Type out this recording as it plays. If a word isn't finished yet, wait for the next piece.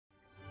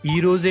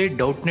ఈరోజే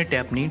డౌట్నెట్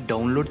యాప్ని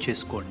డౌన్లోడ్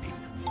చేసుకోండి.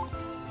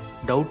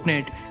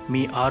 డౌట్నెట్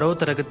మీ 6వ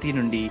తరగతి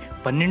నుండి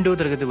 12వ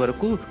తరగతి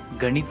వరకు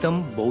గణితం,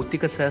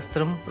 భౌతిక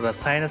శాస్త్రం,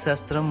 రసాయన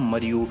శాస్త్రం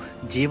మరియు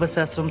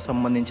జీవశాస్త్రం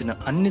సంబంధించిన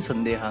అన్ని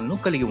సందేహాలను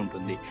కలిగి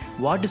ఉంటుంది.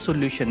 వాటి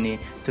సొల్యూషన్ని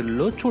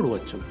తెలుగులో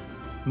చూడవచ్చు.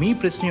 మీ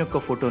ప్రశ్న యొక్క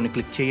ఫోటోని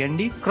క్లిక్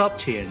చేయండి, క్రాప్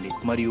చేయండి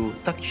మరియు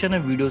తక్షణ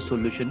వీడియో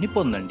సొల్యూషన్ని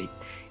పొందండి.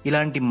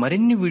 ఇలాంటి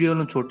మరిన్ని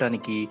వీడియోలను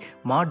చూడటానికి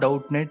మా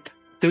Doubtnut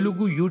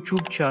Telugu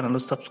YouTube channel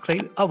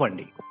subscribe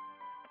అవ్వండి.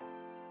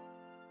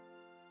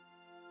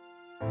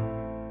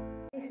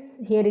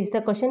 Here is the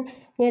question.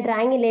 In a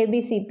triangle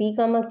ABC, P,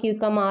 Q,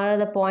 R are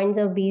the points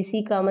of BC,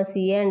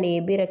 CA and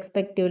AB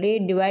respectively.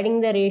 Dividing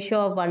the ratio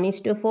of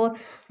 1:4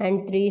 and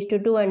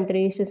 3:2 and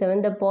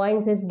 3:7. The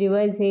points S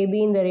divides AB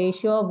in the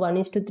ratio of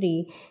 1:3.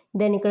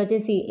 Then ఇక్కడ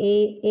వచ్చేసి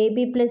AB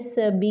plus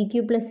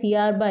BQ plus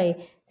CR by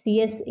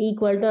CS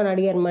equal to అని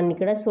అడిగారు మన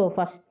ఇక్కడ. So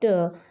first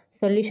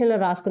సొల్యూషన్లో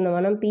రాసుకుందాం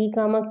మనం. P,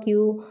 Q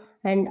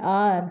and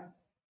R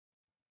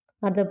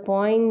are the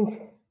points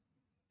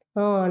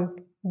on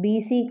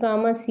BC,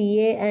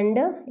 CA and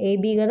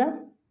AB కదా.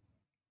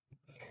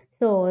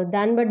 So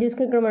దాన్ని బట్టి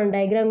చూసుకుని ఇక్కడ మనం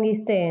డయాగ్రామ్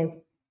గీస్తే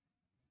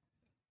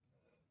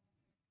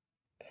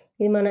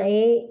ఇది మన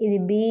ఏ, ఇది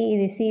బి,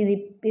 ఇది సి,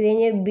 ఇదేం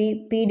చెప్పి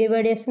పి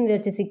డివైడ్ చేస్తుంది, ఇది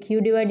వచ్చేసి క్యూ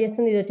డివైడ్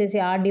చేస్తుంది, ఇది వచ్చేసి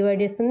ఆర్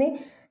డివైడ్ చేస్తుంది.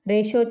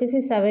 రేషియో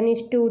వచ్చేసి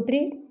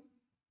 7:3,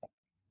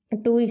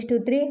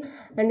 2:3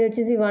 అండ్ ఇది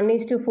వచ్చేసి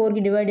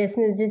 1:4కి డివైడ్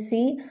చేస్తుంది. ఇది వచ్చేసి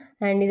సి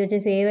అండ్ ఇది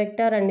వచ్చేసి ఏ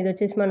వెక్టార్ అండ్ ఇది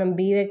వచ్చేసి మనం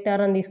బి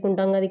వెక్టార్ అని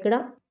తీసుకుంటాం కదా ఇక్కడ.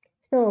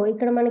 సో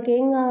ఇక్కడ మనకి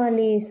ఏం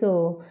కావాలి, సో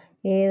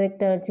ఏ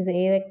వెక్టర్ వచ్చేసి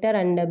ఏ వెక్టర్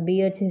అండ్ బి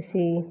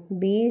వచ్చేసి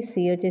బి,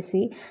 సి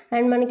వచ్చేసి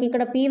అండ్ మనకి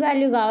ఇక్కడ పి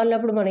వాల్యూ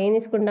కావాలన్నప్పుడు మనం ఏం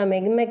తీసుకుంటాం,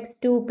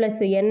 mx2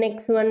 plus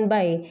nx1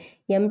 by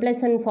m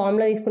plus అని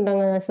ఫామ్లో తీసుకుంటాం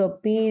కదా. సో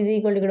పి ఈజ్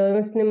ఈక్వల్ ఇక్కడ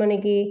ఏమొస్తుంది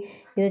మనకి,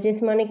 ఇది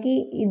వచ్చేసి మనకి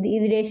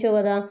ఇది రేషియో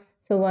కదా.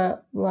 So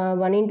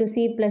 1:c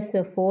plus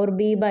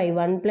 4b by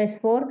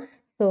 1+4.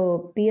 So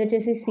P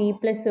వచ్చేసి C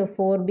plus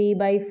 4b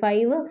by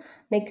 5.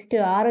 Next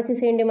are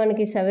వచ్చేసి ఏంటి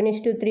మనకి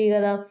 7:3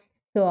 కదా.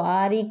 So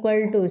are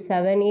equal to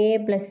 7a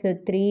plus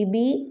 3b,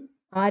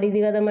 are ఇది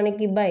కదా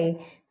మనకి by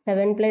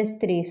 7 +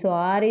 3. So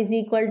are is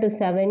equal to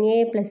 7a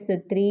plus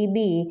 3b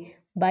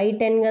by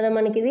 10 కదా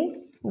మనకి ఇది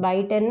బై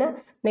 10.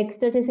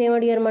 నెక్స్ట్ వచ్చేసి ఏం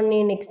అడిగారు మనని,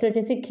 నెక్స్ట్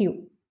వచ్చేసి క్యూ.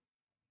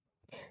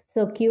 సో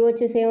క్యూ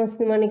వచ్చేసి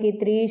ఏమొస్తుంది మనకి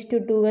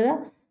 3:2 కదా.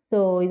 సో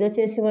ఇది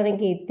వచ్చేసి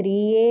మనకి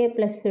 3a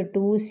plus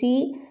 2c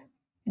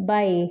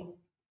by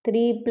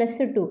 3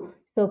 + 2.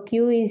 So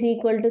Q is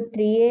equal to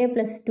 3a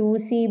plus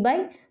 2c by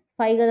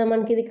 5 కదా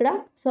మనకి ఇది ఇక్కడ.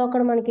 సో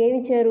అక్కడ మనకి ఏమి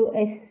ఇచ్చారు,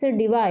 yes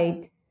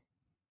divides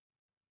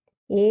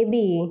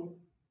AB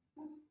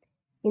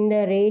in the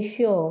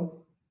ratio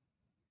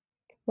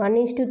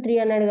 1:3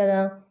 అన్నాడు కదా.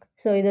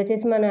 సో ఇది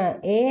వచ్చేసి మన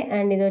ఏ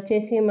అండ్ ఇది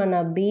వచ్చేసి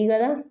మన బి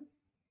కదా.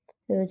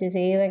 ఇది వచ్చేసి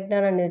ఏ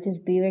వెక్టర్ అండ్ ఇది వచ్చేసి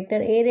బి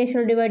వెక్టర్. ఏ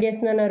రేషియోలో డివైడ్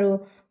చేస్తుంది అన్నారు,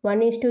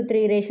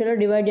 1:3 రేషియోలో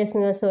డివైడ్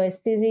చేస్తుంది కదా. So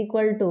yes is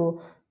equal to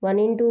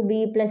 1 ×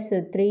 b plus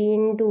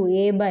 3 ×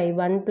 a by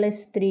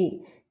 1+3.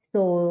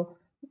 So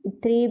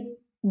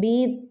 3b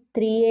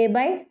 3a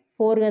by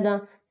 4 కదా.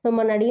 సో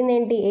మనం అడిగింది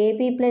ఏంటి,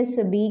 AP plus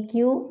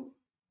BQ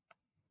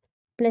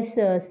plus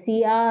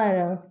CR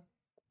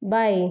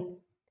by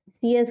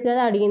CS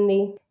కదా అడిగింది.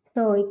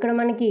 సో ఇక్కడ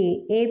మనకి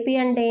ఏపీ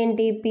అంటే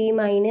ఏంటి, పి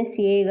మైనస్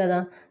ఏ కదా.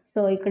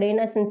 సో ఇక్కడ ఏం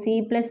వస్తుంది, C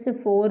plus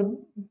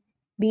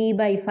 4b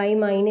by 5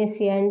 minus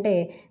ఏ అంటే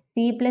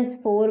C plus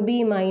 4b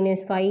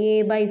minus 5a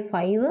by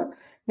 5.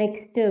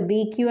 Next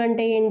BQ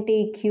అంటే ఏంటి,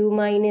 క్యూ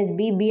మైనస్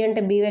బి, బి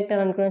అంటే బి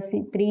వెక్టర్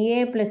అనుకున్నాం. 3a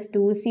plus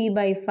 2c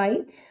by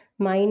 5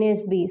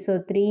 minus B. So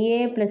 3a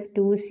plus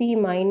 2c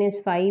minus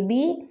 5b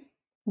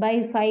by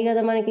 5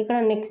 కదా మనకి ఇక్కడ.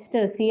 Next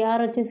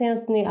CR వచ్చేసి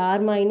వస్తుంది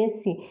ఆర్ మైనస్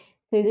సి.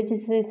 సో ఇది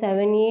వచ్చేసి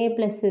 7a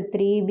plus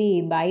 3b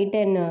by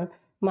 10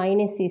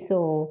 minus C. So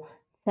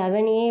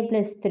 7a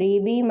plus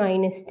 3b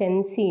minus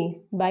 10c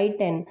by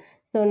 10.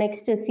 So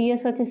next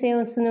CS వచ్చేసి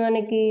వస్తుంది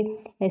మనకి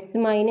ఎస్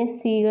మైనస్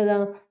సి కదా.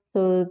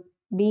 So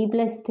b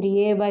plus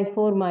 3a by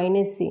 4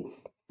 minus C.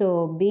 So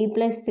b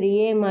plus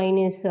 3a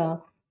minus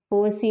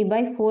 4c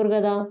by 4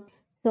 కదా.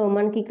 So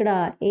మనకి ఇక్కడ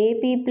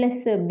AP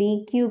plus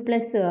BQ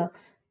plus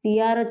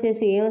CR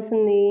వచ్చేసి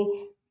ఏమొస్తుంది,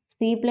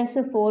 C plus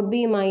 4b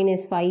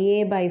minus 5a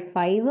by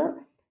 5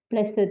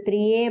 plus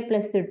 3a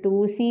plus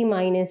 2c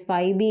minus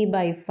 5b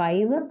by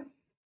 5.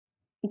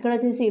 ఇక్కడ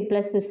వచ్చేసి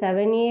plus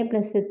 7a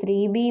plus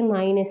 3b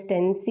minus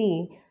 10c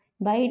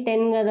by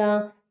 10 కదా.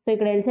 So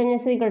ఇక్కడ LCM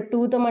చేస్తే ఇక్కడ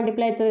 2తో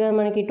మల్టిప్లై అవుతుంది కదా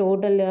మనకి.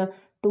 Total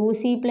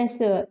 2c plus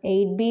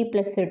 8b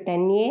plus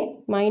 10a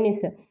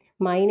minus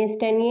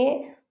 10a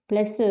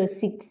plus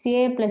 6a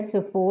plus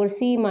 4c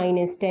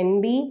minus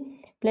 10b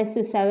plus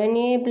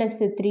 7a plus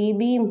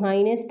 3b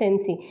minus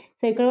 10c.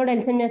 So ఇక్కడ కూడా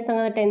ఎల్సిఎం చేస్తాం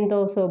కదా 10తో.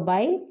 సో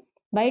బై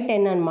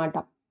 10 అనమాట.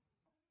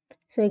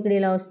 సో ఇక్కడ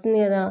ఇలా వస్తుంది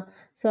కదా.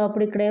 సో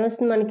అప్పుడు ఇక్కడ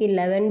ఏమొస్తుంది మనకి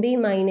 11b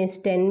minus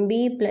 10b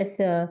plus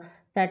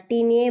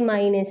 13a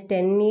minus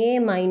 10a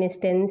minus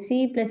 10c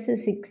plus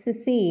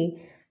 6c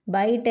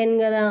by 10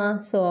 కదా.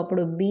 సో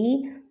అప్పుడు b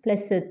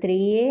plus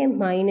 3a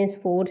minus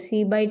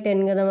 4c by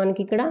 10 కదా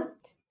మనకి ఇక్కడ.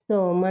 సో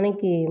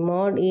మనకి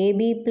mode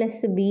AB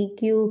plus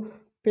BQ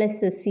plus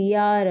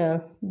CR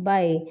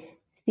by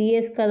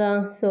CS కదా.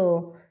 సో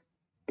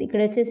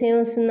ఇక్కడ వచ్చేసి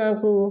ఏమొస్తుంది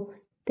నాకు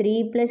 3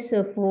 +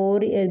 4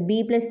 b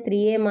 +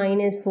 3a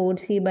 -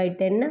 4c /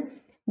 10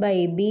 by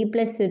b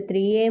 +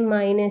 3a -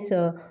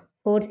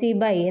 4c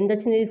by ఎంత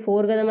వచ్చింది,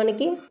 4 కదా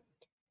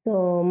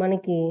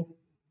మనకి.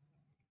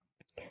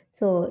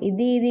 సో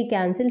ఇది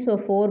క్యాన్సిల్. సో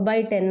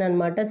 4/10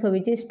 అనమాట. So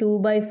which is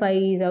 2/5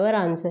 is our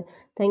answer.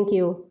 Thank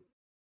you.